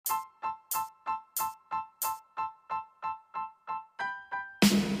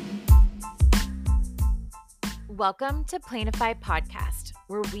Welcome to Plainify Podcast,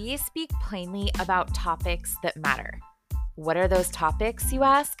 where we speak plainly about topics that matter. What are those topics, you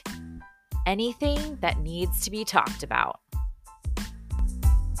ask? Anything that needs to be talked about.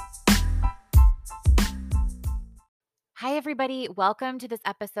 Hi, everybody. Welcome to this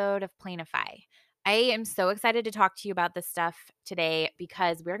episode of Plainify. I am so excited to talk to you about this stuff today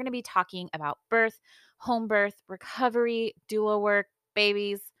because we're going to be talking about birth, home birth, recovery, doula work,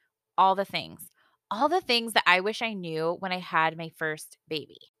 babies, all the things. All the things that I wish I knew when I had my first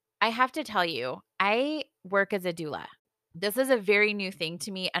baby. I have to tell you, I work as a doula. This is a very new thing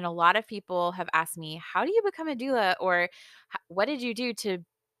to me, and a lot of people have asked me, how do you become a doula, or what did you do to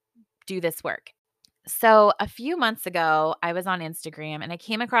do this work? So, a few months ago, I was on Instagram and I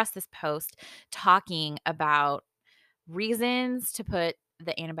came across this post talking about reasons to put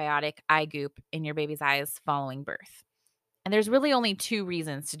the antibiotic eye goop in your baby's eyes following birth. And there's really only two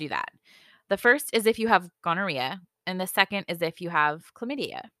reasons to do that. The first is if you have gonorrhea, and the second is if you have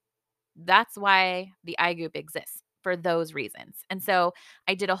chlamydia. That's why the eye goop exists, for those reasons. And so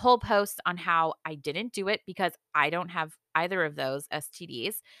I did a whole post on how I didn't do it because I don't have either of those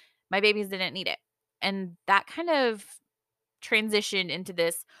STDs. My babies didn't need it. And that kind of transitioned into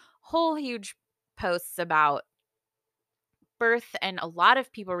this whole huge posts about birth, and a lot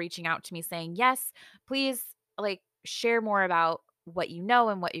of people reaching out to me saying, yes, please share more about what you know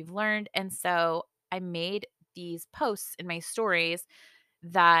and what you've learned. And so I made these posts in my stories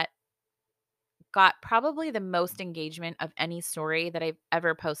that got probably the most engagement of any story that I've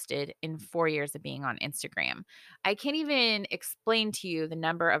ever posted in 4 years of being on Instagram. I can't even explain to you the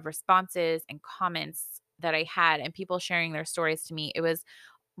number of responses and comments that I had and people sharing their stories to me. It was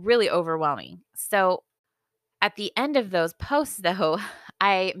really overwhelming. So at the end of those posts, though,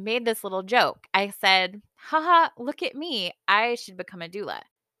 I made this little joke. I said, haha, look at me. I should become a doula.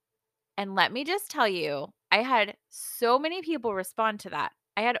 And let me just tell you, I had so many people respond to that.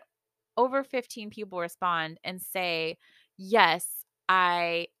 I had over 15 people respond and say, yes,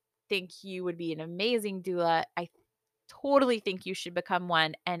 I think you would be an amazing doula. I totally think you should become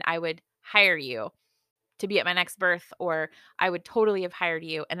one, and I would hire you to be at my next birth, or I would totally have hired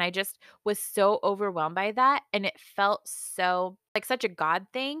you. And I just was so overwhelmed by that. And it felt so like such a God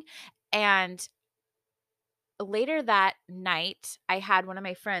thing. And later that night, I had one of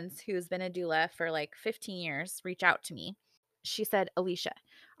my friends who's been a doula for like 15 years reach out to me. She said, Alicia,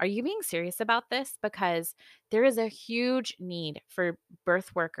 are you being serious about this? Because there is a huge need for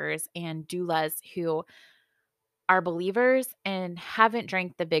birth workers and doulas who are believers and haven't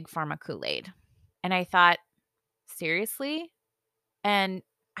drank the big pharma Kool-Aid. And I thought, seriously? And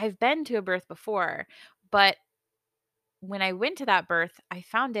I've been to a birth before, but when I went to that birth, I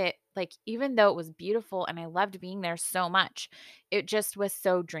found it like, even though it was beautiful and I loved being there so much, it just was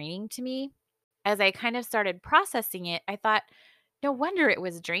so draining to me. As I kind of started processing it, I thought, no wonder it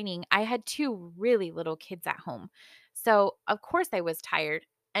was draining. I had two really little kids at home. So, of course, I was tired.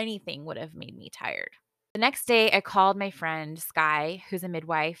 Anything would have made me tired. The next day, I called my friend Sky, who's a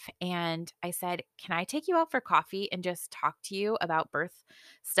midwife, and I said, can I take you out for coffee and just talk to you about birth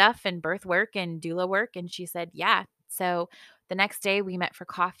stuff and birth work and doula work? And she said, yeah. So the next day, we met for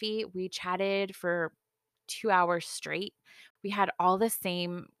coffee. We chatted for 2 hours straight. We had all the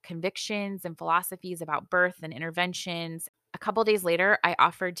same convictions and philosophies about birth and interventions. A couple days later, I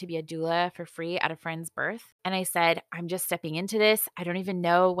offered to be a doula for free at a friend's birth. And I said, I'm just stepping into this. I don't even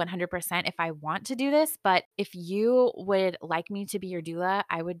know 100% if I want to do this, but if you would like me to be your doula,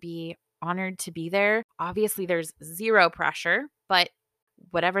 I would be honored to be there. Obviously, there's zero pressure, but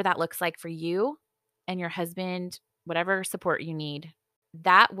whatever that looks like for you and your husband, whatever support you need.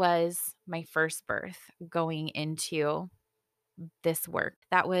 That was my first birth going into this work.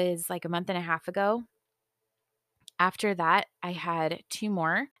 That was like a month and a half ago. After that, I had two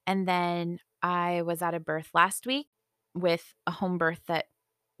more. And then I was at a birth last week with a home birth that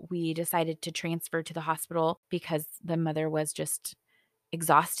we decided to transfer to the hospital because the mother was just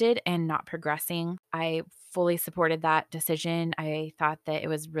exhausted and not progressing. I fully supported that decision. I thought that it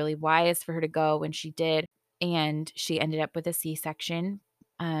was really wise for her to go when she did. And she ended up with a C-section.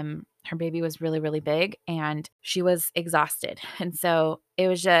 Her baby was really, really big and she was exhausted. And so it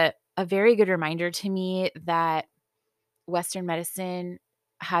was a very good reminder to me that Western medicine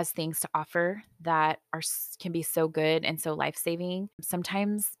has things to offer that can be so good and so life-saving.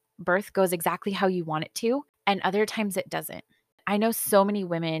 Sometimes birth goes exactly how you want it to, and other times it doesn't. I know so many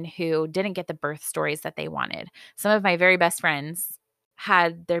women who didn't get the birth stories that they wanted. Some of my very best friends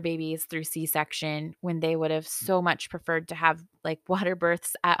had their babies through C-section when they would have so much preferred to have like water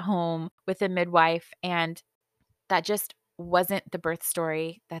births at home with a midwife, and that just wasn't the birth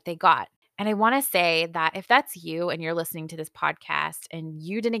story that they got. And I want to say that if that's you and you're listening to this podcast and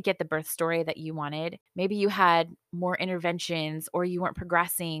you didn't get the birth story that you wanted, maybe you had more interventions or you weren't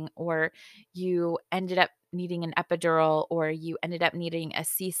progressing or you ended up needing an epidural or you ended up needing a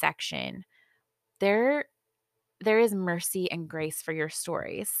C-section, there there is mercy and grace for your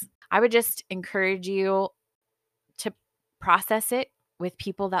stories. I would just encourage you to process it with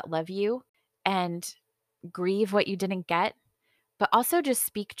people that love you and grieve what you didn't get, but also just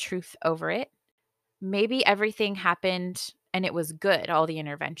speak truth over it. Maybe everything happened and it was good. All the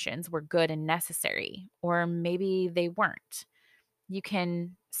interventions were good and necessary, or maybe they weren't. You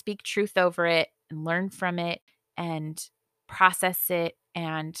can speak truth over it and learn from it and process it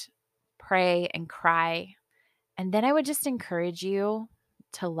and pray and cry. And then I would just encourage you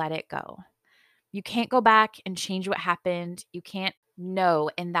to let it go. You can't go back and change what happened. You can't know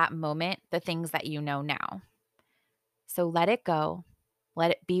in that moment the things that you know now. So let it go.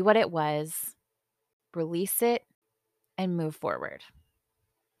 Let it be what it was. Release it and move forward.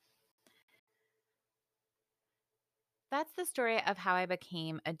 That's the story of how I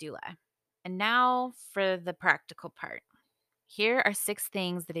became a doula. And now for the practical part. Here are 6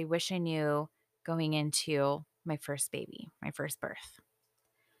 things that I wish I knew going into my first baby, my first birth.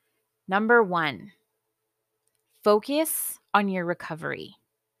 Number 1, focus on your recovery.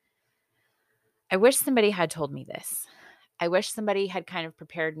 I wish somebody had told me this. I wish somebody had kind of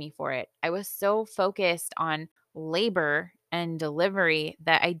prepared me for it. I was so focused on labor and delivery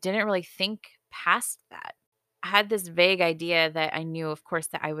that I didn't really think past that. I had this vague idea that I knew, of course,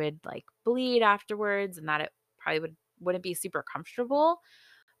 that I would like bleed afterwards and that it probably wouldn't be super comfortable,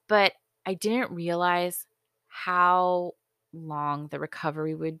 but I didn't realize how long the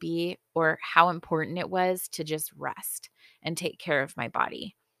recovery would be or how important it was to just rest and take care of my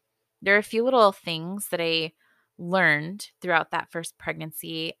body. There are a few little things that I learned throughout that first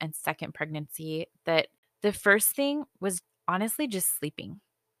pregnancy and second pregnancy that the first thing was honestly just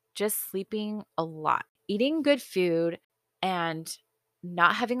sleeping a lot, eating good food and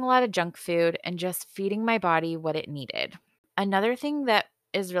not having a lot of junk food and just feeding my body what it needed. Another thing that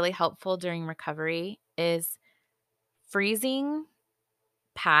is really helpful during recovery is freezing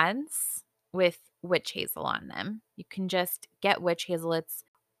pads with witch hazel on them. You can just get witch hazel. It's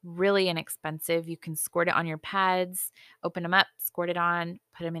really inexpensive. You can squirt it on your pads, open them up, squirt it on,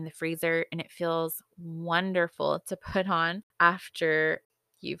 put them in the freezer, and it feels wonderful to put on after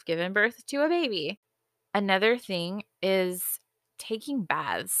you've given birth to a baby. Another thing is taking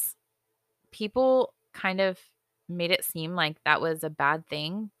baths. People kind of made it seem like that was a bad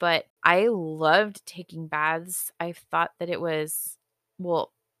thing, but I loved taking baths. I thought that it was,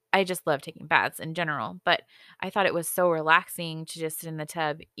 well, I just love taking baths in general, but I thought it was so relaxing to just sit in the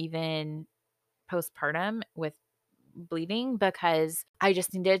tub, even postpartum with bleeding, because I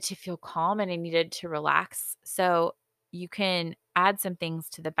just needed to feel calm and I needed to relax. So you can add some things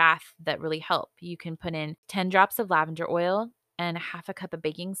to the bath that really help. You can put in 10 drops of lavender oil and half a cup of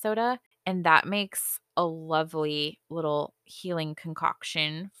baking soda, and that makes a lovely little healing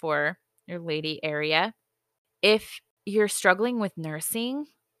concoction for your lady area. If you're struggling with nursing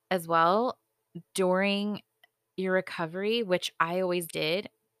as well during your recovery, which I always did,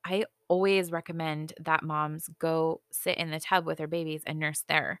 I always recommend that moms go sit in the tub with their babies and nurse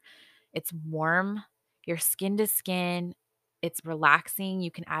there. It's warm, you're skin to skin, it's relaxing.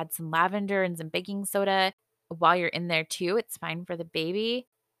 You can add some lavender and some baking soda while you're in there too. It's fine for the baby.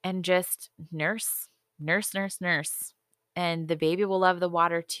 And just nurse, nurse, nurse, nurse. And the baby will love the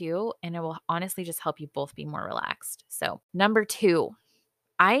water too. And it will honestly just help you both be more relaxed. So, number 2,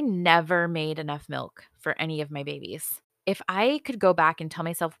 I never made enough milk for any of my babies. If I could go back and tell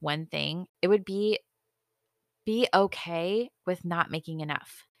myself one thing, it would be okay with not making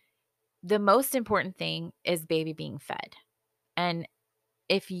enough. The most important thing is baby being fed. And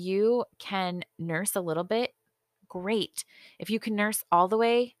if you can nurse a little bit, great. If you can nurse all the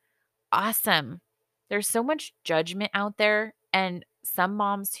way, awesome. There's so much judgment out there, and some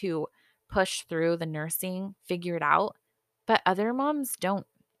moms who push through the nursing figure it out, but other moms don't.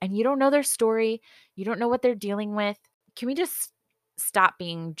 And you don't know their story, you don't know what they're dealing with. Can we just stop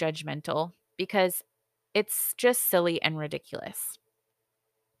being judgmental? Because it's just silly and ridiculous.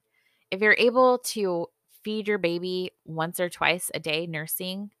 If you're able to feed your baby once or twice a day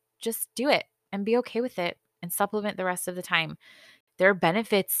nursing, just do it and be okay with it and supplement the rest of the time. There are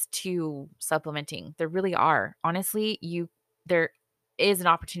benefits to supplementing. There really are. Honestly, there is an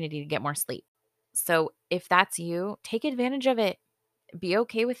opportunity to get more sleep. So if that's you, take advantage of it. Be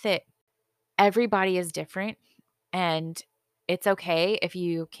okay with it. Everybody is different and it's okay if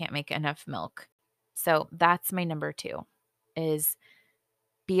you can't make enough milk. So that's my number 2 is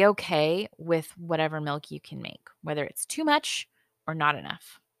be okay with whatever milk you can make, whether it's too much or not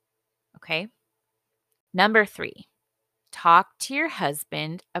enough. Okay. Number 3, talk to your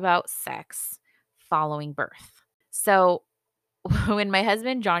husband about sex following birth. So, when my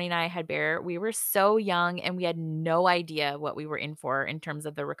husband Johnny and I had Bear, we were so young and we had no idea what we were in for in terms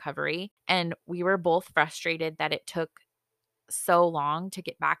of the recovery. And we were both frustrated that it took so long to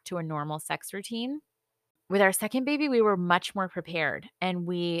get back to a normal sex routine. With our second baby, we were much more prepared and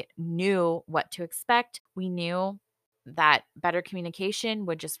we knew what to expect. We knew that better communication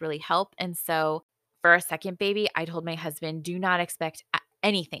would just really help. And so for our second baby, I told my husband, do not expect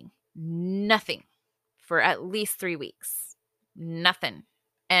anything, nothing for at least 3 weeks. Nothing.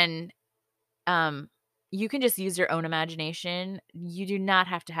 And you can just use your own imagination. You do not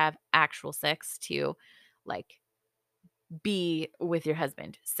have to have actual sex to like be with your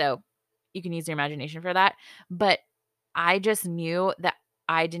husband. So you can use your imagination for that. But I just knew that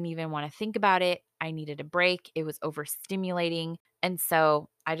I didn't even want to think about it. I needed a break. It was overstimulating. And so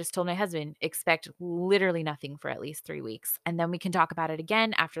I just told my husband, expect literally nothing for at least 3 weeks. And then we can talk about it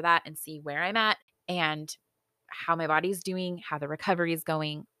again after that and see where I'm at and how my body's doing, how the recovery is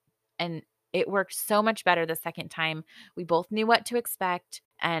going. And it worked so much better the second time. We both knew what to expect.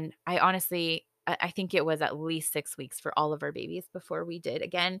 And I honestly, I think it was at least 6 weeks for all of our babies before we did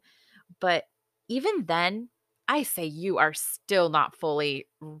again. But even then, I say you are not fully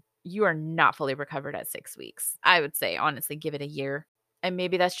recovered at 6 weeks. I would say, honestly, give it a year. And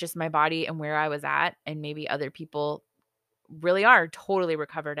maybe that's just my body and where I was at. And maybe other people really are totally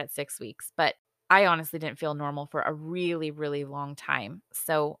recovered at 6 weeks. But I honestly didn't feel normal for a really, really long time.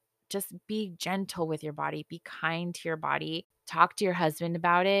 So just be gentle with your body, be kind to your body, talk to your husband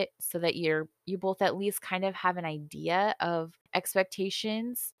about it so that you both at least kind of have an idea of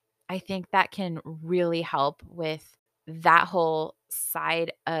expectations. I think that can really help with that whole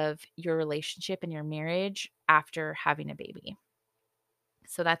side of your relationship and your marriage after having a baby.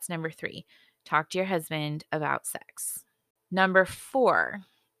 So that's number 3. Talk to your husband about sex. Number 4,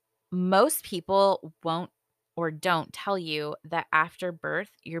 most people won't or don't tell you that after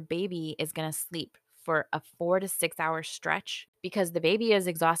birth, your baby is going to sleep for a 4 to 6 hour stretch because the baby is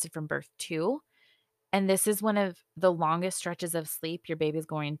exhausted from birth too. And this is one of the longest stretches of sleep your baby is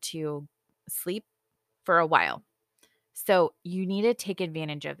going to sleep for a while. So you need to take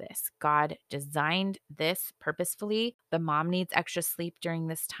advantage of this. God designed this purposefully. The mom needs extra sleep during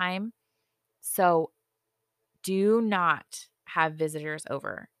this time. So do not have visitors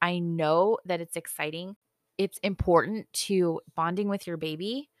over. I know that it's exciting. It's important to bonding with your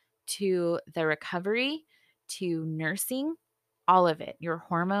baby, to the recovery, to nursing, all of it, your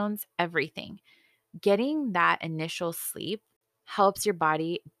hormones, everything. Getting that initial sleep helps your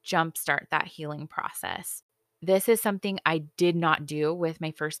body jumpstart that healing process. This is something I did not do with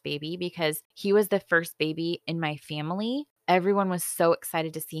my first baby because he was the first baby in my family. Everyone was so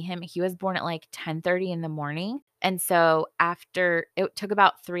excited to see him. He was born at like 10:30 in the morning. And so after it took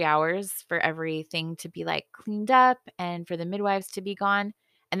about 3 hours for everything to be like cleaned up and for the midwives to be gone.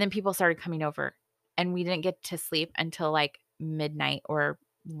 And then people started coming over and we didn't get to sleep until like midnight or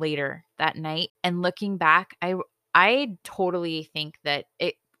later that night. And looking back, I totally think that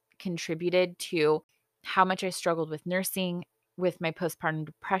it contributed to how much I struggled with nursing, with my postpartum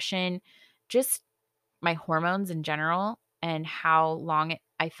depression, just my hormones in general, and how long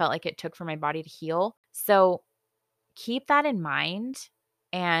I felt like it took for my body to heal. So keep that in mind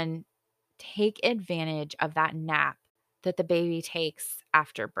and take advantage of that nap that the baby takes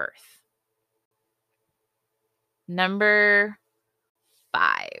after birth. Number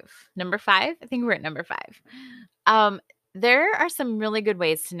 5. Number 5? I think we're at number 5. Um, there are some really good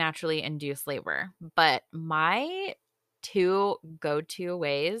ways to naturally induce labor, but my 2 go-to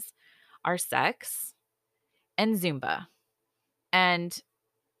ways are sex and Zumba. And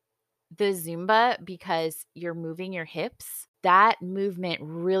the Zumba, because you're moving your hips, that movement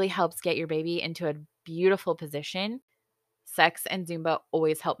really helps get your baby into a beautiful position. Sex and Zumba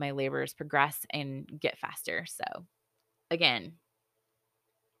always help my labors progress and get faster. So, again,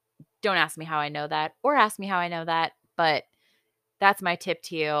 don't ask me how I know that or ask me how I know that, but that's my tip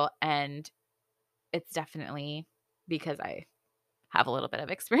to you. And it's definitely because I have a little bit of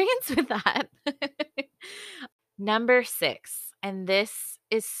experience with that. Number 6, and this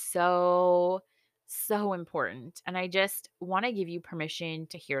is so, so important. And I just want to give you permission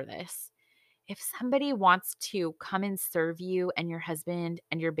to hear this. If somebody wants to come and serve you and your husband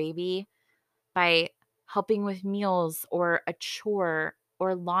and your baby by helping with meals or a chore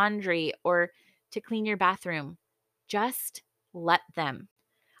or laundry or to clean your bathroom, just let them.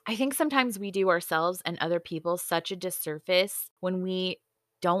 I think sometimes we do ourselves and other people such a disservice when we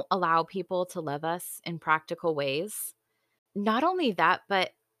don't allow people to love us in practical ways. Not only that,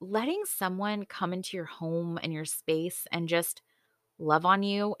 but letting someone come into your home and your space and just love on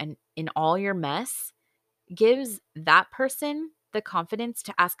you and in all your mess gives that person the confidence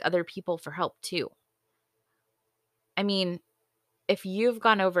to ask other people for help too. I mean, if you've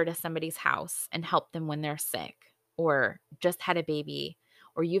gone over to somebody's house and helped them when they're sick or just had a baby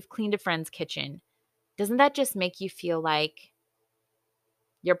or you've cleaned a friend's kitchen, doesn't that just make you feel like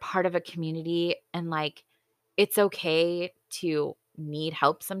you're part of a community and like it's okay to need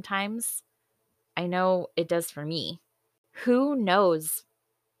help sometimes? I know it does for me. Who knows?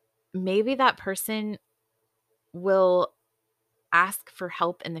 Maybe that person will ask for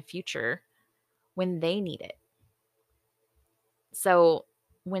help in the future when they need it. So,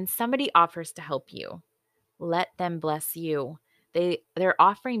 when somebody offers to help you, let them bless you. They're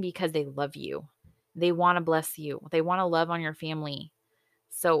offering because they love you. They want to bless you. They want to love on your family.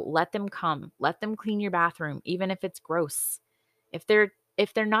 So let them come. Let them clean your bathroom even if it's gross. If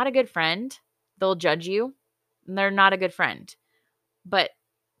they're not a good friend, they'll judge you. And they're not a good friend. But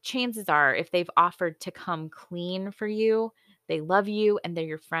chances are if they've offered to come clean for you, they love you and they're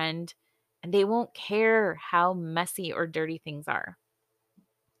your friend and they won't care how messy or dirty things are.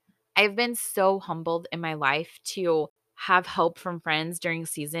 I've been so humbled in my life to have help from friends during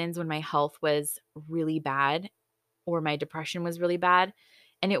seasons when my health was really bad or my depression was really bad.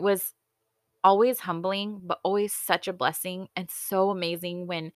 And it was always humbling, but always such a blessing and so amazing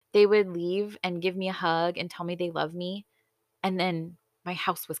when they would leave and give me a hug and tell me they love me. And then my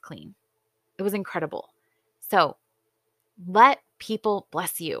house was clean. It was incredible. So let people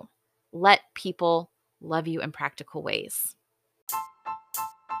bless you. Let people love you in practical ways.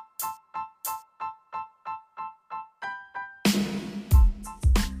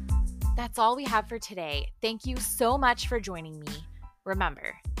 That's all we have for today. Thank you so much for joining me.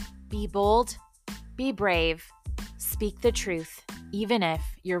 Remember, be bold, be brave, speak the truth, even if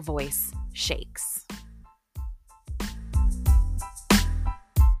your voice shakes.